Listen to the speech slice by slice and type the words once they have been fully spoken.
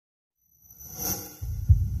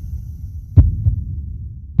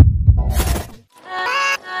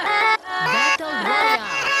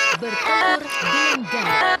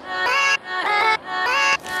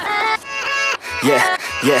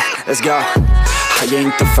yeah, let's go. I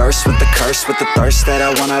ain't the first with the curse, with the thirst that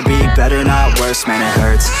I wanna be better, not worse, man it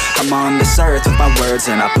hurts. I'm on this earth with my words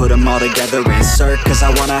and I put them all together, insert, cause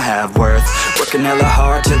I wanna have worth. Working hella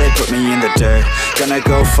hard till they put me in the dirt. Gonna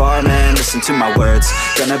go far, man, listen to my words.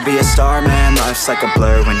 Gonna be a star, man, life's like a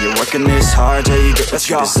blur. When you're working this hard till you get what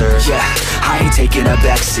you deserve. Yeah, I ain't taking a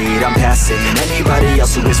backseat, I'm passing anybody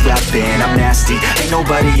else who is rapping. I'm nasty, ain't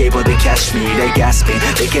nobody able to catch me. They gasping,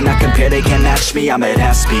 they cannot compare, they can't match me. I'm at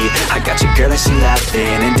half speed, I got your girl and she laughing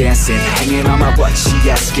and dancing, hanging on my butt, she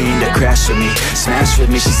asking to crash with me, smash with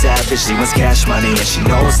me, she savage, she wants cash money, and she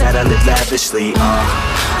knows that I live lavishly.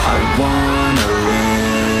 I wanna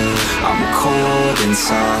live, I'm cold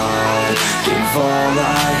inside, give all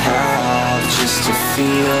I have just to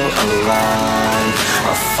feel alive.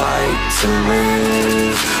 I fight to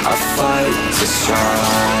live, I fight to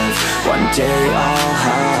strive, one day I'll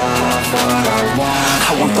have what I want.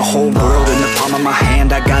 I want the whole world in the palm of my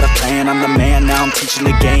hand, I got a plan, I'm the man, now I'm teaching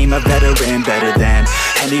the game, a veteran, better than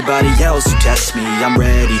anybody else who tests me. I'm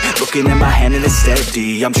ready, looking at my hand and it's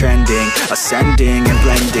steady, I'm trending, ascending and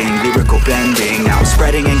blending, lyrical bending, now I'm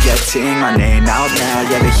spreading and getting my name out now,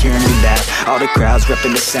 yeah they hearing me laugh, all the crowds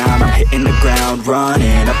repping the sound, I'm hitting the ground,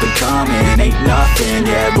 running, up and coming, ain't nothing,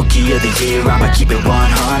 yeah, rookie of the year, I'ma keep it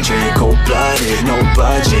 100, cold-blooded, no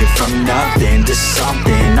budget, from nothing to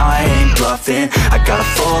something, I ain't bluffing, I got a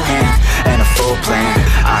full hand and a full plan,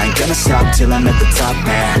 I ain't gonna stop till I'm at the top,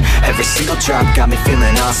 man, every single drop got me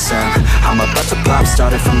feeling awesome, I'm about to pop,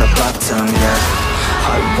 started from the bottom, yeah,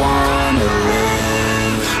 I wanna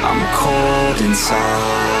live, I'm cold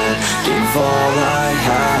inside, give all I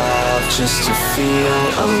have just to feel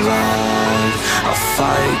alive, I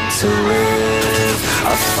fight to live,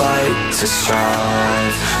 I fight to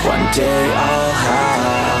strive, one day I'll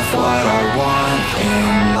have what I want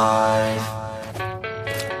in life.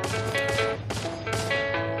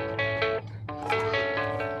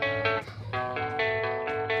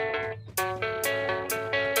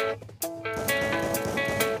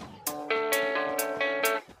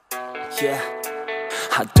 Yeah,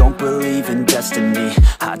 I don't believe in destiny,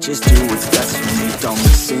 I just do what's best for me. Don't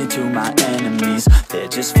listen to my enemies, they're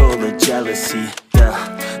just full of jealousy.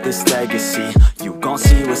 Yeah, this legacy, you gon'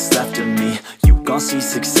 see what's left of me, you gon' see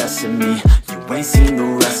success in me, you ain't seen the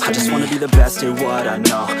rest of me. I just wanna be the best at what I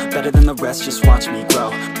know, better than the rest, just watch me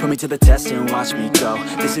grow. Put me to the test and watch me go,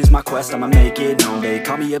 this is my quest, I'ma make it known. They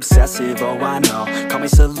call me obsessive, oh I know, call me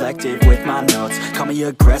selective with my notes, call me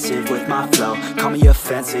aggressive with my flow, call me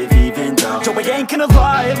offensive even though Joe, I ain't gonna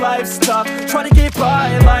lie, life's tough, try to get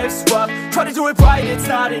by, life's rough, try to do it right, it's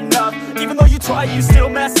not enough, even though you try, you still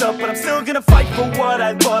mess up, but I'm still gonna fight for what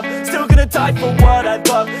I love, still gonna die for what I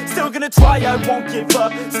love, still gonna try, I won't give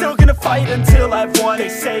up, still gonna fight until I've won. They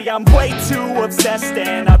say I'm way too obsessed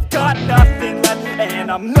and I've got nothing left,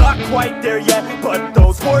 and I'm not quite there yet, but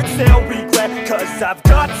those words they'll regret, cause I've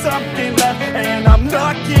got something left and I'm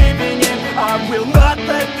not giving in, I will not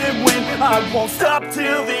let them win, I won't stop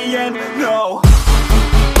till the end, no.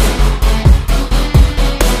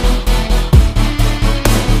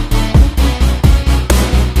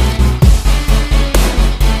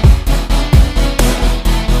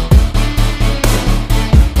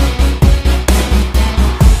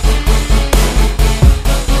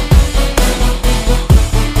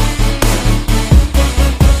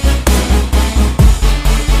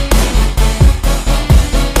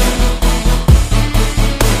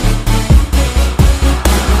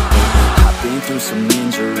 Some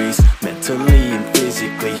injuries, mentally and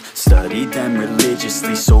physically, studied them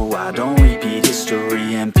religiously so I don't repeat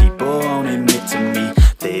history. And people won't admit to me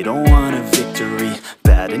they don't want a victory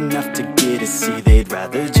bad enough to get a C, they'd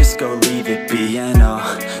rather just go leave it be. I know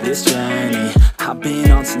this journey I've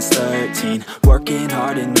been on since 13, working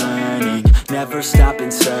hard and learning, never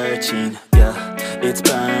stopping searching. Yeah, it's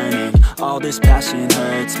burning, all this passion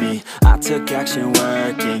hurts me, I took action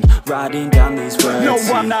working, writing down these words. No,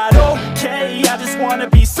 I'm not okay, I just wanna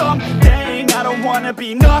be something, I don't wanna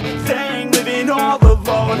be nothing, living all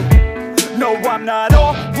alone. No, I'm not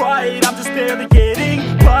alright, I'm just barely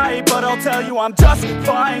getting by, but I'll tell you I'm just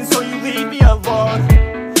fine, so you leave me alone.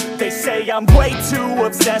 They say I'm way too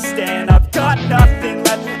obsessed and I've got nothing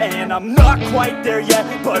left, and I'm not quite there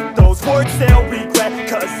yet, but those words they'll regret,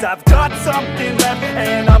 cause I've got something left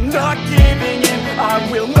and I'm not giving in, I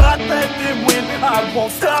will not let them win, I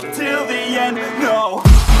won't stop till the end, no.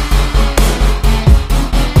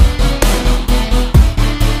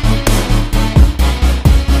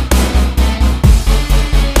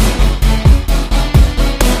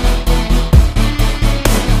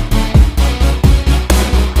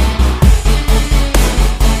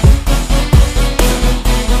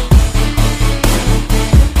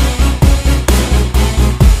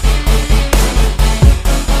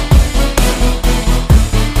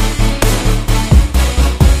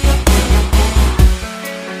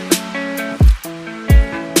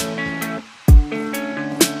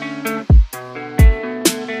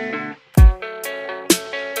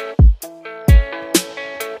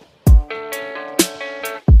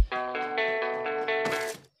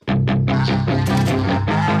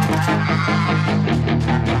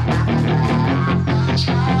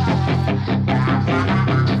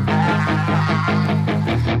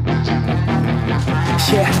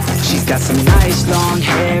 She's got some nice long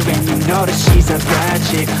hair, and you know that she's a bad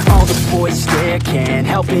chick. All the boys stare, can't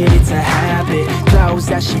help it, it's a habit. Clothes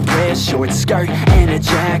that she wears, short skirt and a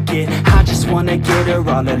jacket. I just wanna get her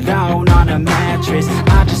all alone on a mattress.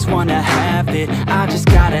 I just wanna have it, I just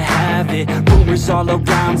gotta have it. Rumors all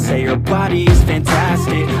around say her body is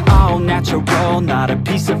fantastic. All natural, not a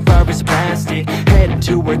piece of fur is plastic. Head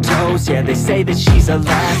to her toes, yeah, they say that she's a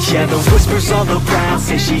latch. Yeah, the whispers all around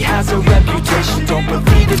say she has a reputation. Don't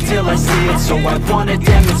believe it till I see it, so I want a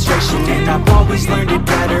demonstration. And I've always learned it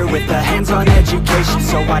better with a hands-on education.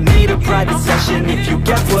 So I need a private session if you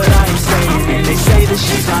get what I'm saying. And they say that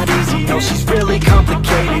she's not easy, no, she's really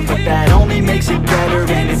complicated. But that only makes it better,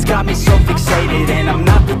 and it's got me so fixated. And I'm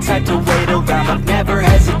not the type to wait around, I've never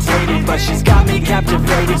hesitated. But she's got me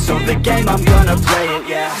captivated, so the game, I'm gonna play it,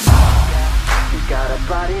 yeah. She's got a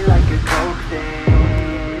body like a coke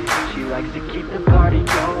thing. She likes to keep the party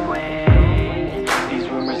going. These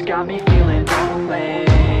rumors got me feeling lonely.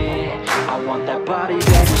 I want that body,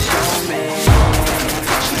 baby, show me.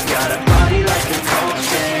 She's got a body like a coke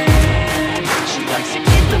thing. She likes to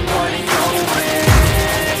keep the party going.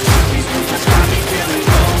 These rumors got me feeling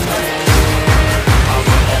lonely. I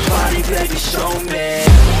want that body, baby, show me.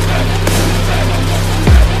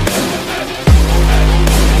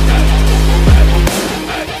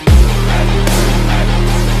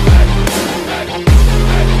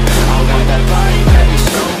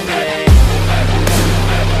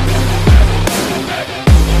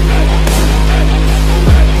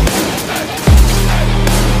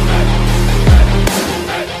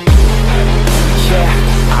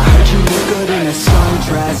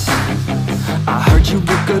 I heard you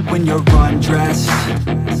look good when you're undressed.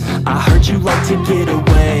 I heard you like to get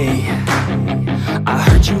away. I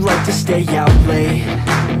heard you like to stay out late.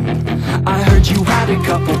 I heard you had a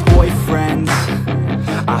couple boyfriends.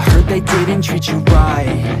 I heard they didn't treat you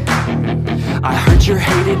right. I heard you're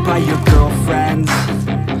hated by your girlfriends,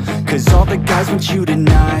 'cause all the guys want you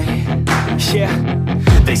tonight. Yeah,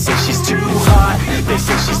 they say she's too hot, they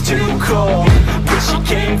say she's too cold. Where she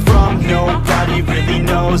came from, nobody really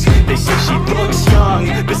knows. They say she looks young,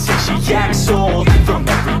 but say she acts old. From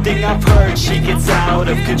everything I've heard, she gets out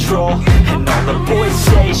of control. And all the boys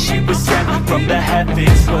say she was sent from the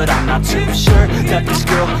heavens, but I'm not too sure that this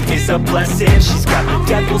girl is a blessing. She's got the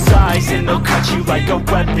devil's eyes, and they'll cut you like a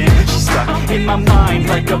weapon. She's stuck in my mind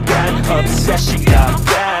like a bad obsession. Got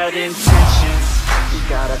bad intentions. She's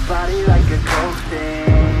got a body like a coke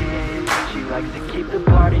thing. She likes to keep the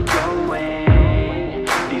party going.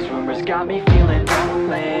 These rumors got me feeling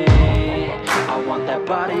lonely. I want that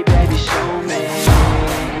body, baby, show me.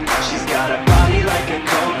 She's got a body like a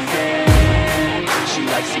coke thing. She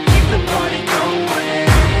likes to keep the party going.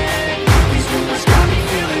 These rumors got me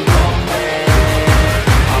feeling lonely.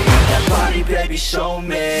 I want that body, baby, show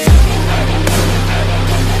me.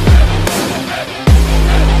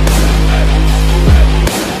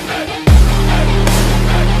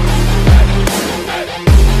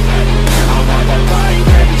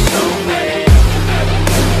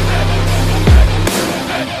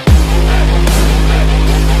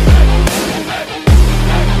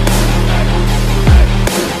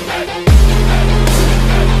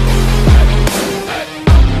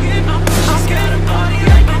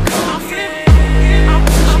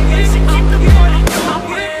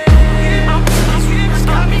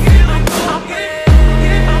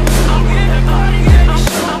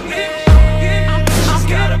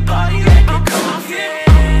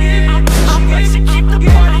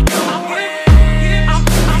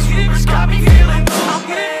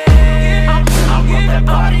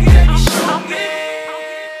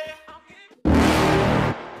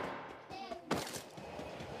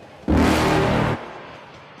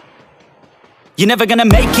 You're never gonna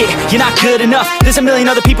make it, you're not good enough. There's a million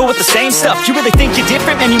other people with the same stuff. You really think you're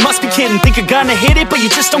different? Man, you must be kidding. Think you're gonna hit it, but you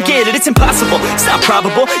just don't get it. It's impossible, it's not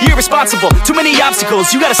probable, you're irresponsible. Too many obstacles,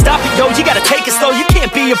 you gotta stop it, yo. You gotta take it slow, you can't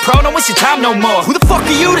be a pro. Don't waste your time no more. Who the fuck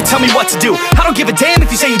are you to tell me what to do? I don't give a damn if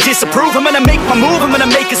you say you disapprove. I'm gonna make my move, I'm gonna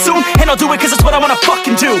make it soon. And I'll do it cause it's what I wanna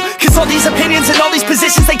fucking do. Cause all these opinions and all these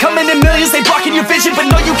positions, they come in millions, they blocking your vision. But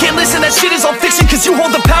no, you can't listen, that shit is all fiction. Cause you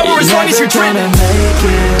hold the power as long as you're driven.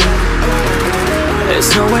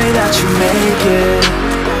 There's no way that you make it.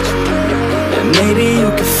 And maybe you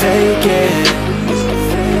can fake it,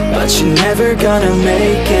 but you're never gonna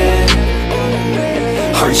make it.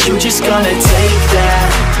 Are you just gonna take that?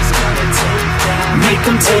 Make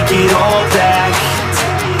them take it all back.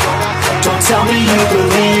 Don't tell me you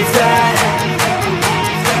believe that.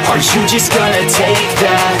 Are you just gonna take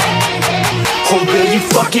that? Or will you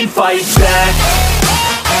fucking fight back?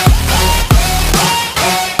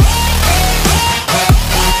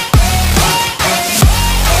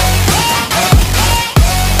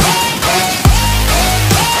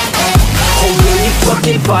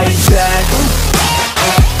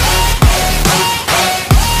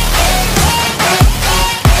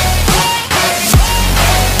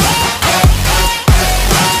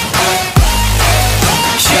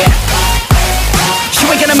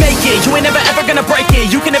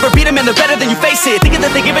 man, they're better than you, face it. Thinking that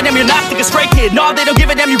they give a damn, you're not, think a straight kid. No, they don't give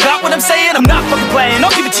a damn, you got what I'm saying? I'm not fucking playing,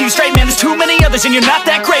 I'll give it to you straight, man. There's too many others and you're not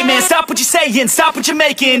that great, man. Stop what you're saying, stop what you're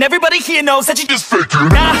making. Everybody here knows that you just faking.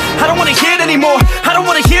 Nah, I don't wanna hear it anymore, I don't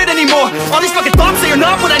wanna hear it anymore. All these fucking thoughts, they are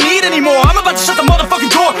not what I need anymore. I'm about to shut the motherfucking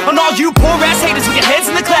door on all you poor ass haters with your heads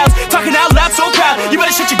in the clouds, talking out loud so proud. You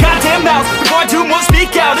better shut your goddamn mouth before I do more,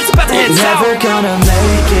 speak out. It's about to head south. You're never gonna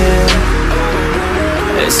make it.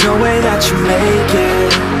 There's no way that you make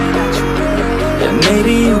it. And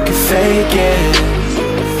maybe you can fake it,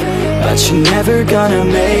 but you're never gonna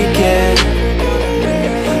make it.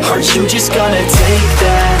 Aren't you just gonna take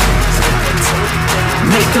that?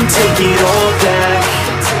 Make them take it all back.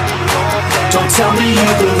 Don't tell me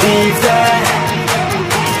you believe that.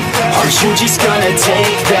 Aren't you just gonna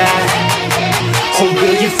take that? Or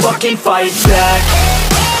will you fucking fight back?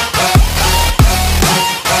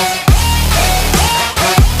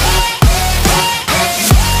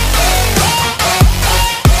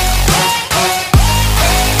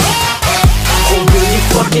 Or will you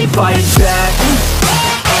fucking fight back?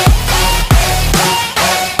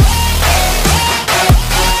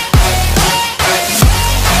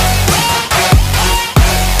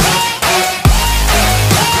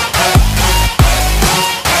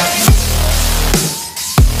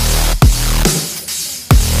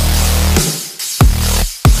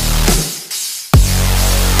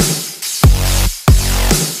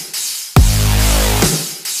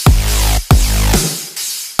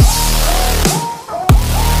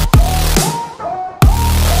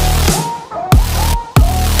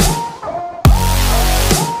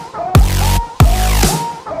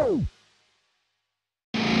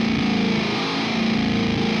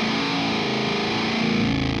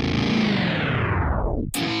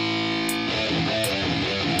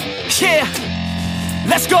 Yeah,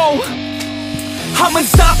 let's go. I'm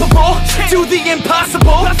unstoppable, do the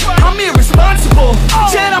impossible. I'm irresponsible,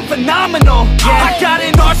 yet I'm phenomenal. I got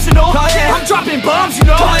an arsenal, I'm dropping bombs, you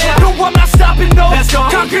know. No, I'm not stopping, no.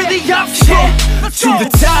 Conquer the obstacle. To the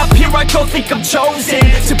top, here I go, think I'm chosen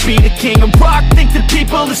to be the king of rock, think the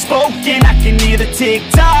people have spoken. I can hear the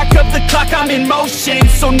tick-tock of the clock, I'm in motion.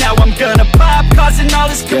 So now I'm gonna pop, causing all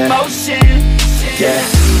this commotion. Yeah,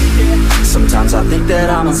 sometimes I think that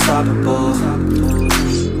I'm unstoppable.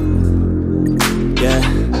 Yeah,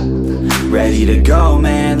 ready to go,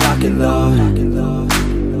 man, lock and load.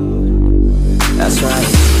 That's right,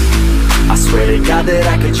 I swear to God that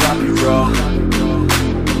I could drop it raw.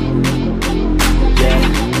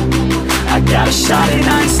 Yeah, I got a shot and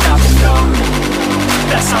I ain't stopping, no.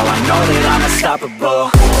 That's how I know that I'm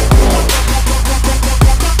unstoppable.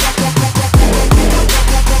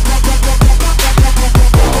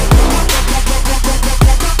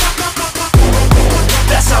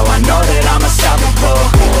 That's how I know that I'm unstoppable.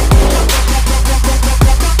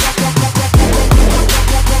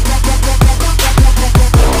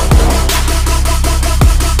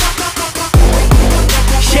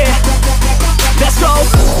 Yeah, let's go.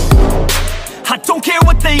 I don't care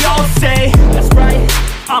what they all say. That's right,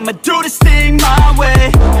 I'ma do this thing my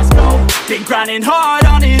way. Let's go. Been grinding hard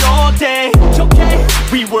on it all day. Okay,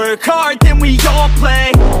 we work hard, then we all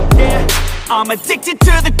play. Yeah, I'm addicted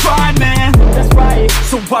to the grind, man. That's right,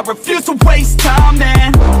 so I refuse to waste time,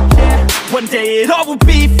 man. Yeah, one day it all will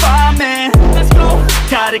be fine, man. Let's go.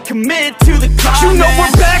 Gotta commit to the climb. You know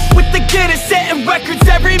we're back with the Guinness, setting records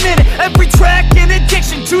every minute, every track. In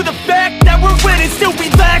addiction to the fact that we're winning, still we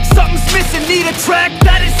lack, something's missing. Need a track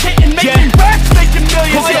that is hitting, making racks, making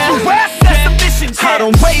millions. Yeah, that's the mission. I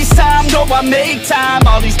don't waste time, no, I make time.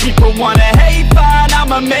 All these people wanna hate, fine,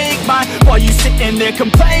 I'ma make mine. While you sitting there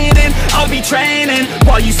complaining, I'll be training.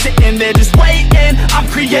 While you sitting there just waiting,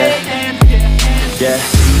 I'm creating. Yeah,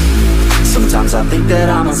 sometimes I think that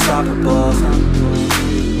I'm unstoppable.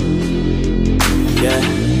 Yeah,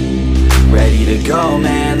 ready to go,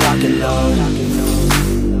 man, lock and load.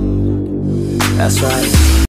 That's right.